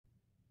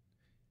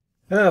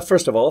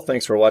First of all,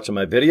 thanks for watching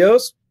my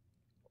videos,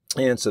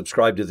 and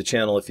subscribe to the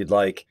channel if you'd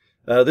like.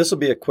 This will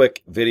be a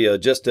quick video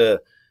just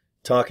to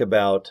talk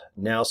about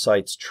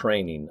Nowsite's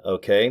training,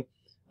 okay?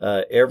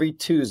 Every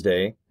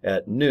Tuesday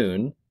at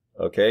noon,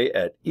 okay,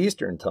 at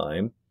Eastern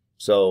time.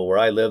 So where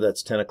I live,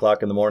 that's 10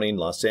 o'clock in the morning.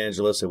 Los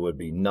Angeles, it would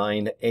be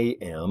 9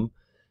 a.m.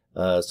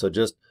 So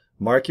just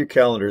mark your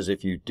calendars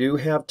if you do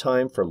have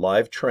time for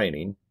live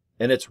training.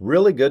 And it's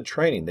really good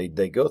training.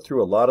 They go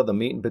through a lot of the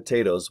meat and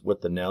potatoes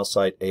with the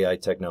Nowsite AI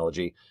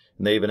technology.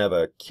 And they even have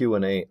a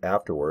Q&A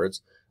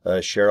afterwards.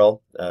 Cheryl,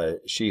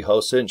 she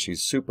hosts it, and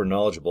she's super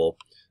knowledgeable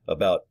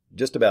about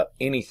just about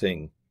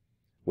anything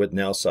with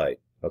Nowsite.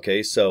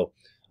 Okay, so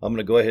I'm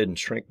going to go ahead and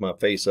shrink my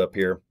face up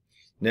here.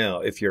 Now,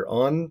 if you're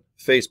on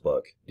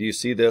Facebook, do you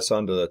see this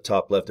on the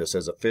top left? It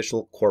says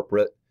Official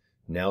Corporate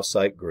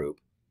Nowsite Group.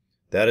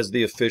 That is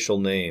the official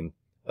name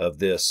of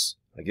this,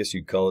 I guess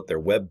you'd call it their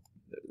web,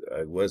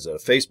 was a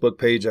Facebook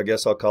page, I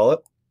guess I'll call it.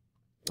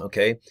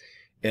 Okay,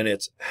 and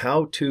it's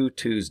How To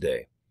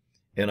Tuesday.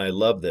 And I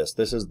love this.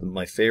 This is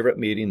my favorite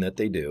meeting that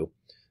they do.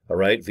 All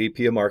right,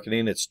 VP of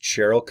Marketing, it's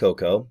Cheryl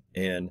Coco.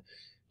 And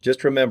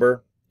just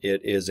remember, it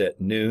is at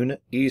noon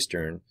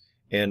Eastern.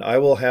 And I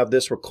will have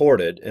this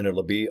recorded, and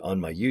it'll be on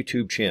my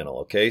YouTube channel.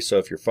 Okay, so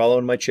if you're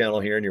following my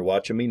channel here and you're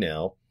watching me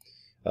now,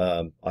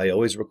 I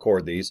always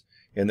record these,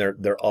 and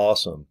they're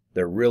awesome.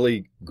 They're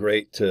really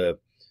great to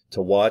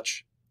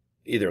watch,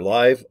 either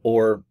live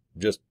or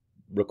just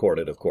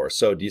recorded, of course.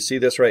 So do you see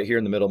this right here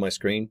in the middle of my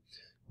screen?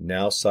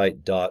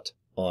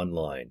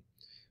 Nowsite.online.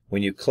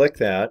 When you click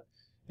that,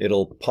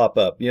 it'll pop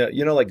up.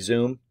 You know, like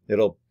Zoom,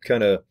 it'll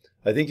kind of,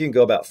 I think you can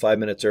go about 5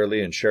 minutes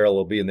early, and Cheryl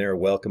will be in there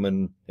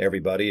welcoming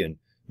everybody. And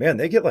man,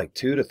 they get like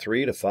 200 to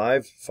 300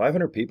 to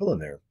 500 people in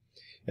there.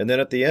 And then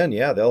at the end,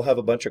 yeah, they'll have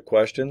a bunch of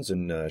questions,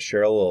 and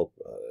Cheryl will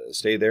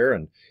stay there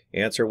and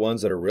answer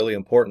ones that are really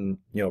important,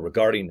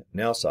 regarding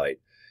Nowsite.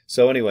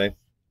 So anyway,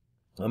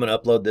 I'm going to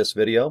upload this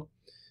video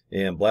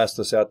and blast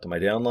this out to my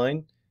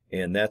downline,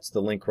 and that's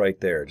the link right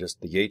there.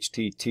 Just the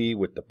HTT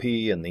with the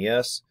P and the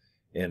S,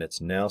 and it's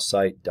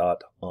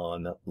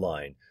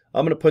nowsite.online.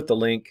 I'm going to put the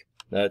link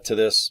to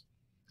this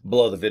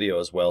below the video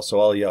as well. So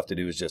all you have to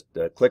do is just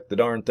click the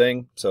darn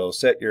thing. So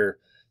set your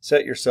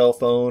cell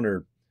phone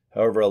or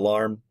however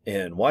alarm,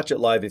 and watch it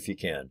live if you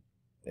can.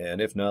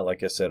 And if not,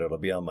 like I said, it'll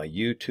be on my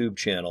YouTube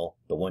channel,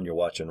 the one you're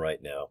watching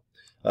right now.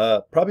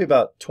 Probably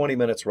about 20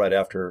 minutes right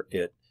after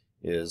it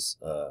is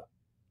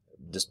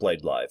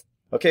displayed live.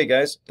 Okay,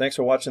 guys, thanks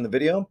for watching the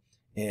video,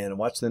 and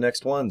watch the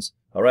next ones.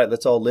 All right,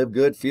 let's all live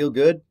good, feel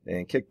good,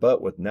 and kick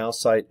butt with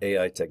Nowsite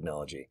AI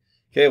Technology.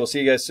 Okay, we'll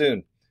see you guys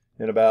soon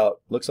in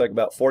about, looks like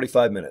about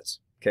 45 minutes.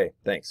 Okay,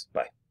 thanks.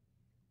 Bye.